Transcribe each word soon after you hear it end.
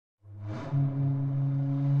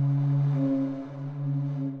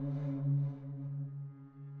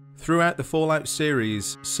Throughout the Fallout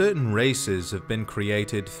series, certain races have been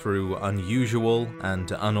created through unusual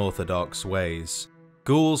and unorthodox ways.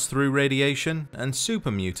 Ghouls through radiation and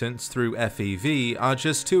super mutants through FEV are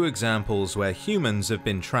just two examples where humans have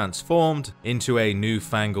been transformed into a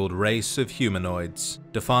new-fangled race of humanoids,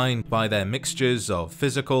 defined by their mixtures of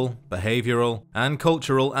physical, behavioural, and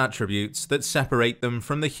cultural attributes that separate them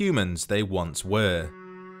from the humans they once were.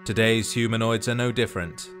 Today's humanoids are no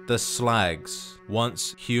different. The Slags,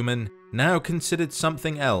 once human, now considered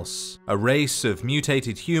something else, a race of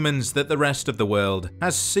mutated humans that the rest of the world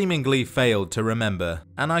has seemingly failed to remember,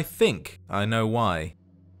 and I think I know why.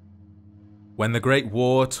 When the Great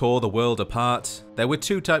War tore the world apart, there were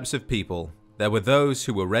two types of people. There were those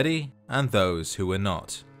who were ready, and those who were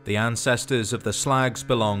not. The ancestors of the Slags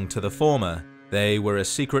belonged to the former. They were a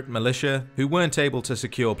secret militia who weren't able to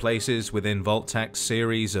secure places within Vault-Tec's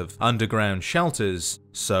series of underground shelters,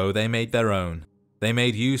 so they made their own. They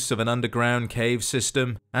made use of an underground cave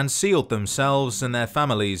system and sealed themselves and their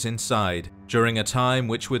families inside during a time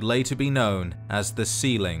which would later be known as the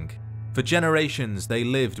Sealing. For generations they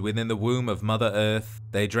lived within the womb of Mother Earth,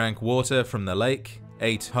 they drank water from the lake,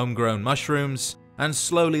 ate homegrown mushrooms, and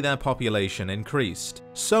slowly their population increased,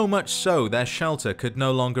 so much so their shelter could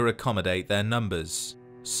no longer accommodate their numbers.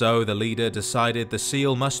 So the leader decided the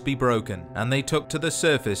seal must be broken, and they took to the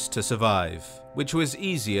surface to survive, which was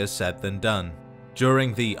easier said than done.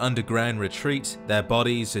 During the underground retreat, their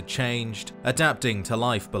bodies had changed, adapting to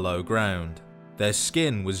life below ground. Their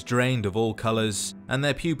skin was drained of all colours, and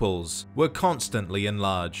their pupils were constantly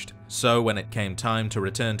enlarged. So when it came time to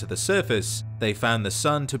return to the surface, they found the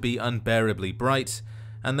sun to be unbearably bright,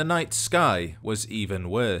 and the night sky was even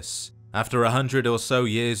worse. After 100 or so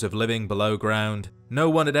years of living below ground, no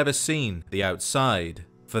one had ever seen the outside.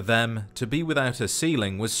 For them, to be without a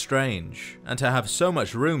ceiling was strange, and to have so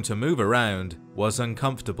much room to move around was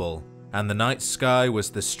uncomfortable. And the night sky was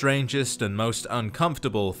the strangest and most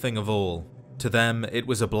uncomfortable thing of all. To them, it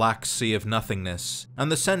was a black sea of nothingness,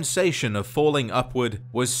 and the sensation of falling upward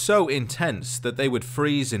was so intense that they would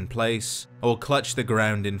freeze in place or clutch the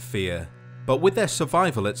ground in fear. But with their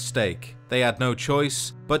survival at stake, they had no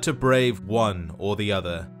choice but to brave one or the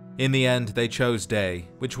other. In the end, they chose day,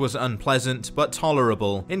 which was unpleasant but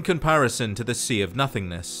tolerable in comparison to the sea of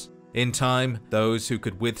nothingness. In time, those who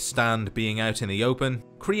could withstand being out in the open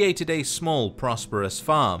created a small, prosperous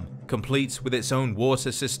farm, complete with its own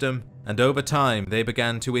water system, and over time they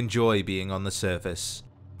began to enjoy being on the surface.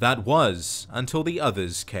 That was until the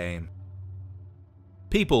others came.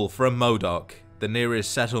 People from Modoc, the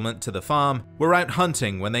nearest settlement to the farm, were out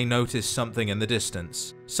hunting when they noticed something in the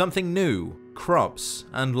distance. Something new, crops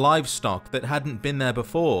and livestock that hadn't been there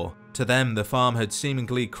before. To them, the farm had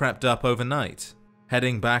seemingly crept up overnight.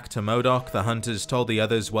 Heading back to Modoc, the hunters told the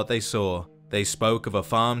others what they saw. They spoke of a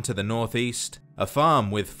farm to the northeast, a farm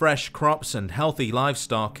with fresh crops and healthy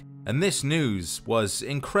livestock, and this news was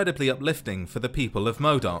incredibly uplifting for the people of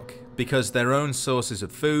Modoc, because their own sources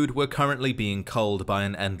of food were currently being culled by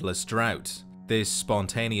an endless drought. This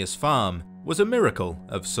spontaneous farm was a miracle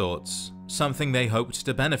of sorts, something they hoped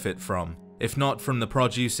to benefit from. If not from the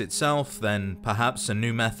produce itself, then perhaps a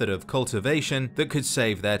new method of cultivation that could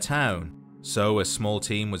save their town. So a small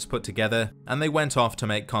team was put together, and they went off to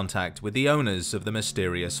make contact with the owners of the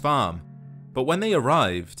mysterious farm. But when they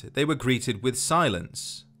arrived, they were greeted with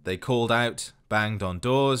silence. They called out, banged on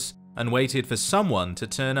doors, and waited for someone to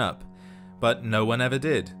turn up, but no one ever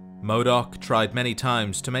did. Modoc tried many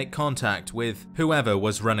times to make contact with whoever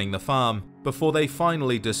was running the farm before they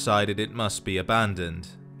finally decided it must be abandoned.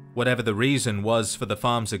 Whatever the reason was for the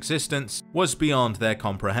farm's existence was beyond their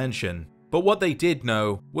comprehension, but what they did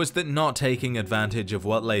know was that not taking advantage of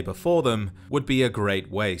what lay before them would be a great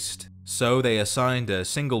waste. So they assigned a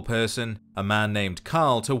single person, a man named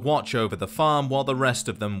Carl, to watch over the farm while the rest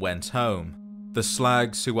of them went home. The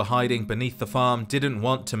Slags who were hiding beneath the farm didn't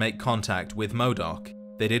want to make contact with Modoc.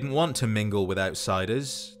 They didn't want to mingle with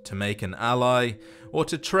outsiders, to make an ally, or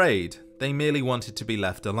to trade. They merely wanted to be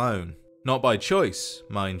left alone. Not by choice,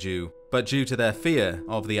 mind you, but due to their fear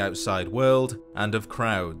of the outside world and of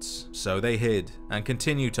crowds. So they hid and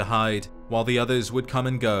continued to hide while the others would come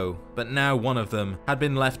and go, but now one of them had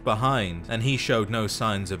been left behind and he showed no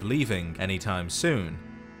signs of leaving anytime soon.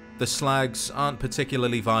 The Slags aren't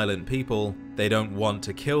particularly violent people. They don't want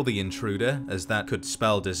to kill the intruder, as that could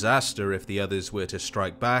spell disaster if the others were to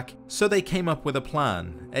strike back, so they came up with a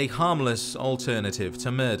plan, a harmless alternative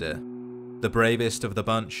to murder. The bravest of the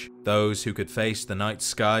bunch, those who could face the night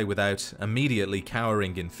sky without immediately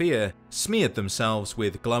cowering in fear, smeared themselves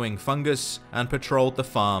with glowing fungus and patrolled the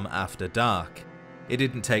farm after dark. It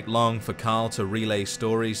didn't take long for Carl to relay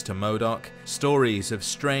stories to MODOK, stories of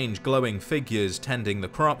strange glowing figures tending the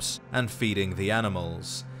crops and feeding the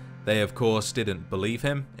animals. They of course didn't believe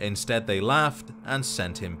him, instead they laughed and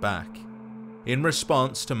sent him back. In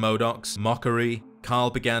response to MODOK's mockery,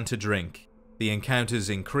 Carl began to drink. The encounters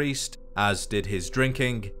increased, as did his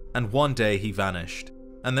drinking, and one day he vanished.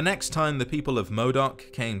 And the next time the people of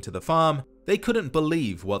MODOK came to the farm, they couldn't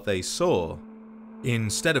believe what they saw.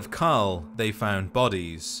 Instead of Carl, they found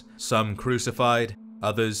bodies, some crucified,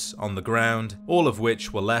 others on the ground, all of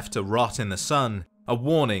which were left to rot in the sun, a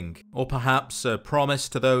warning, or perhaps a promise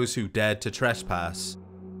to those who dared to trespass.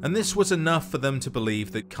 And this was enough for them to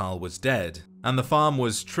believe that Carl was dead, and the farm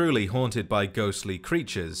was truly haunted by ghostly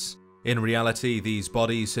creatures. In reality, these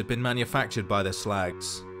bodies had been manufactured by the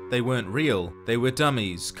Slags. They weren't real, they were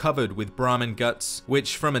dummies covered with Brahmin guts,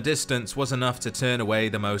 which from a distance was enough to turn away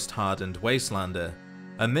the most hardened wastelander.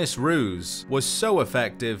 And this ruse was so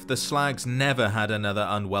effective, the Slags never had another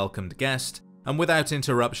unwelcomed guest, and without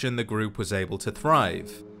interruption the group was able to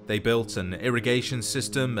thrive. They built an irrigation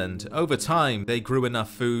system, and over time they grew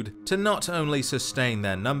enough food to not only sustain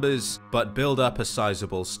their numbers, but build up a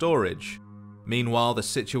sizable storage. Meanwhile, the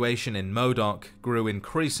situation in MODOK grew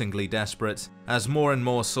increasingly desperate as more and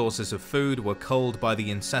more sources of food were culled by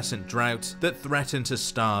the incessant drought that threatened to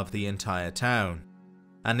starve the entire town.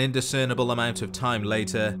 An indiscernible amount of time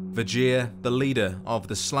later, Vajir, the leader of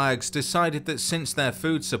the Slags, decided that since their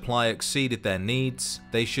food supply exceeded their needs,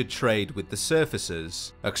 they should trade with the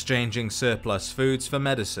surfacers, exchanging surplus foods for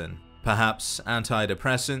medicine, perhaps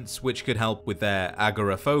antidepressants which could help with their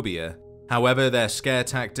agoraphobia. However, their scare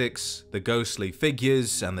tactics, the ghostly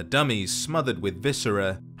figures, and the dummies smothered with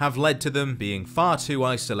viscera have led to them being far too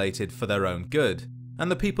isolated for their own good, and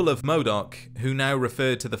the people of MODOK, who now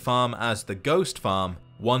referred to the farm as the Ghost Farm,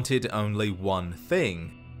 wanted only one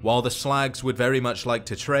thing. While the Slags would very much like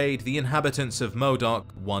to trade, the inhabitants of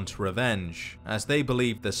MODOK want revenge, as they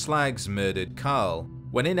believe the Slags murdered Carl,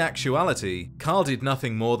 when in actuality, Carl did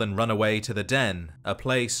nothing more than run away to the Den, a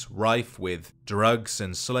place rife with drugs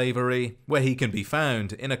and slavery, where he can be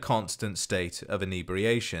found in a constant state of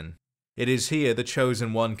inebriation. It is here the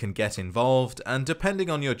Chosen One can get involved, and depending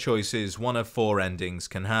on your choices, one of 4 endings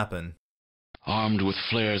can happen. Armed with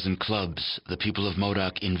flares and clubs, the people of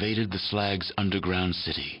MODOK invaded the Slags' underground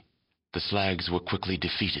city. The Slags were quickly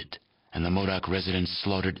defeated, and the MODOK residents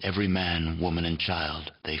slaughtered every man, woman, and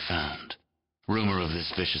child they found. Rumor of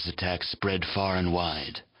this vicious attack spread far and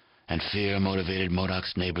wide, and fear motivated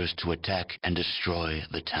MODOK's neighbors to attack and destroy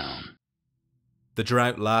the town. The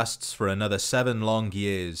drought lasts for another 7 long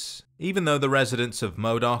years. Even though the residents of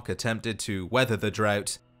MODOK attempted to weather the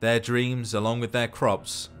drought, their dreams, along with their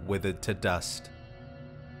crops, withered to dust.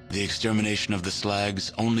 The extermination of the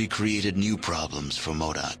Slags only created new problems for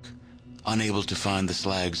MODOK. Unable to find the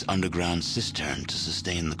Slags' underground cistern to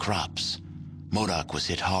sustain the crops, MODOK was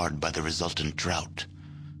hit hard by the resultant drought.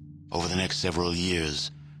 Over the next several years,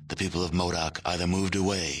 the people of MODOK either moved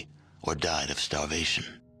away or died of starvation.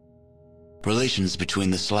 Relations between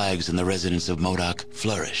the Slags and the residents of MODOK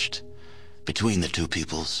flourished. Between the two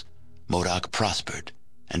peoples, MODOK prospered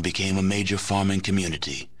and became a major farming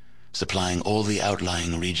community, supplying all the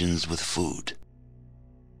outlying regions with food.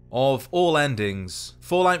 Of all endings,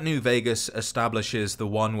 Fallout New Vegas establishes the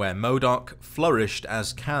one where MODOK flourished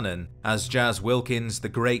as canon, as Jazz Wilkins, the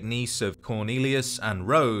great niece of Cornelius and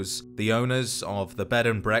Rose, the owners of the bed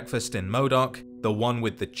and breakfast in MODOK, the one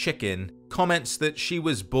with the chicken, comments that she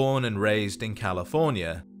was born and raised in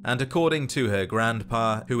California, and according to her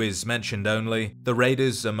grandpa, who is mentioned only, the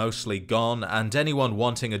raiders are mostly gone and anyone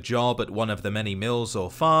wanting a job at one of the many mills or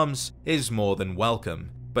farms is more than welcome.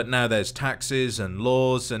 But now there's taxes and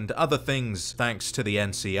laws and other things thanks to the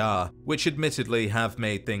NCR, which admittedly have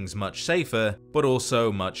made things much safer, but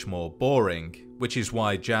also much more boring, which is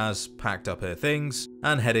why Jazz packed up her things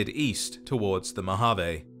and headed east towards the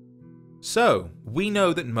Mojave. So, we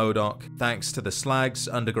know that MODOK, thanks to the Slags'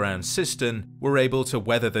 underground cistern, were able to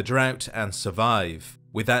weather the drought and survive.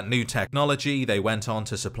 With that new technology, they went on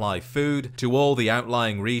to supply food to all the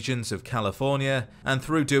outlying regions of California, and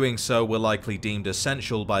through doing so were likely deemed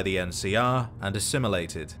essential by the NCR and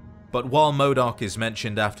assimilated. But while MODOK is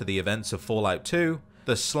mentioned after the events of Fallout 2,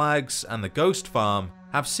 the Slags and the Ghost Farm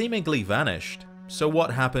have seemingly vanished. So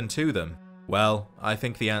what happened to them? Well, I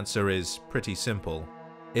think the answer is pretty simple.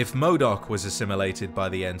 If MODOK was assimilated by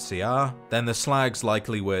the NCR, then the Slags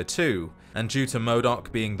likely were too, and due to MODOK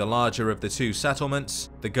being the larger of the two settlements,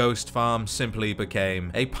 the Ghost Farm simply became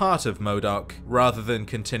a part of MODOK rather than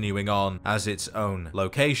continuing on as its own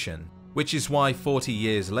location, which is why 40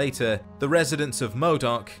 years later, the residents of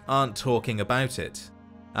MODOK aren't talking about it.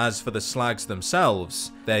 As for the Slags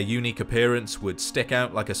themselves, their unique appearance would stick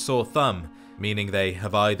out like a sore thumb, meaning they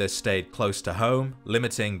have either stayed close to home,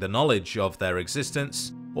 limiting the knowledge of their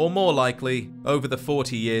existence, or more likely, over the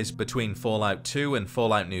 40 years between Fallout 2 and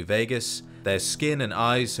Fallout New Vegas, their skin and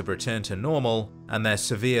eyes have returned to normal, and their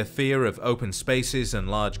severe fear of open spaces and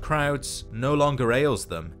large crowds no longer ails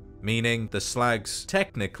them, meaning the Slags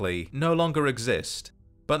technically no longer exist.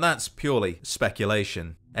 But that's purely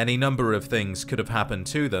speculation. Any number of things could have happened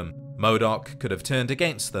to them. MODOK could have turned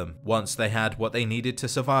against them once they had what they needed to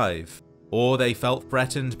survive. Or they felt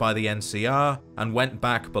threatened by the NCR and went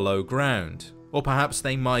back below ground. Or perhaps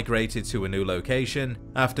they migrated to a new location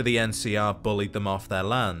after the NCR bullied them off their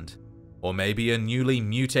land. Or maybe a newly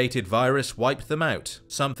mutated virus wiped them out,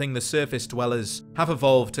 something the surface dwellers have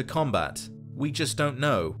evolved to combat. We just don't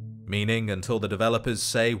know. Meaning, until the developers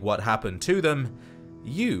say what happened to them,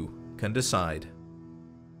 you can decide.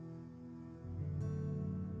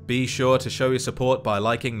 Be sure to show your support by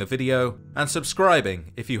liking the video and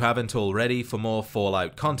subscribing if you haven't already for more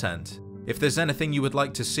Fallout content. If there's anything you would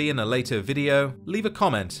like to see in a later video, leave a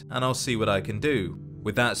comment and I'll see what I can do.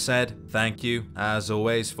 With that said, thank you as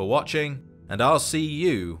always for watching, and I'll see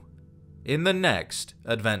you in the next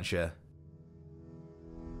adventure.